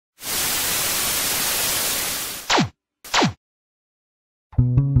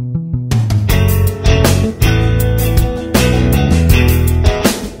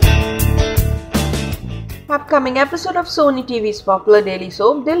upcoming episode of Sony TV's popular daily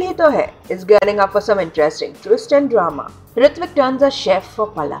soap Dil Hi To Hai is gearing up for some interesting twist and drama. Ritwik turns a chef for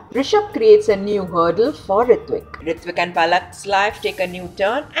Palak. Rishabh creates a new hurdle for Ritwik. Ritwik and Palak's life take a new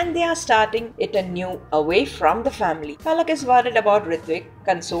turn and they are starting it anew away from the family. Palak is worried about Ritwik,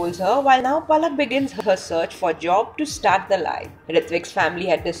 consoles her, while now Palak begins her search for a job to start the life. Ritwik's family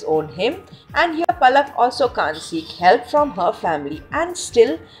had disowned him, and here Palak also can't seek help from her family and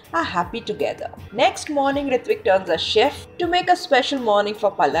still are happy together. Next morning, Ritwik turns a chef to make a special morning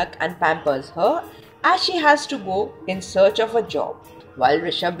for Palak and pampers her as she has to go in search of a job. While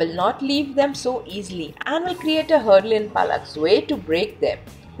Rishabh will not leave them so easily and will create a hurdle in Palak's way to break them.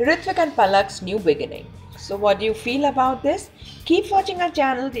 Ritwik and Palak's new beginning. So what do you feel about this? Keep watching our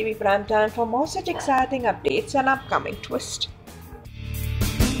channel TV Prime Time for more such exciting updates and upcoming twists.